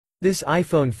This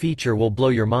iPhone feature will blow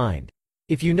your mind.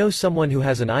 If you know someone who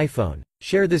has an iPhone,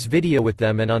 share this video with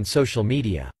them and on social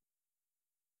media.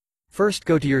 First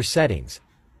go to your settings.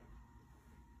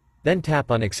 Then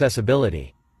tap on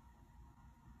accessibility.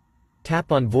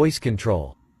 Tap on voice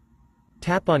control.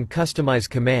 Tap on customize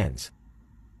commands.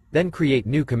 Then create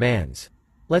new commands.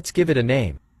 Let's give it a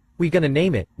name. We gonna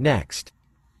name it, next.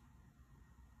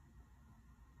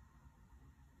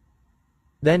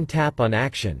 Then tap on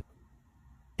action.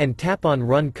 And tap on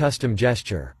run custom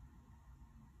gesture.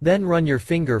 Then run your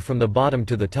finger from the bottom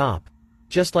to the top,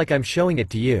 just like I'm showing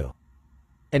it to you.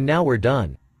 And now we're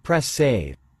done. Press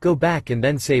save. Go back and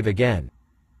then save again.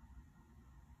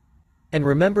 And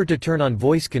remember to turn on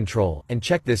voice control and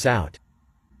check this out.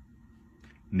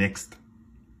 Next.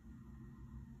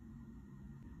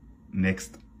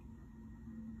 Next.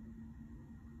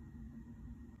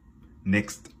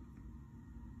 Next.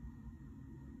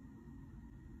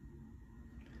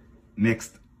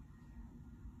 Next.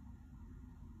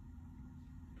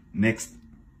 Next.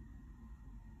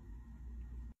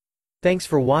 Thanks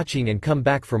for watching and come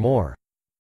back for more.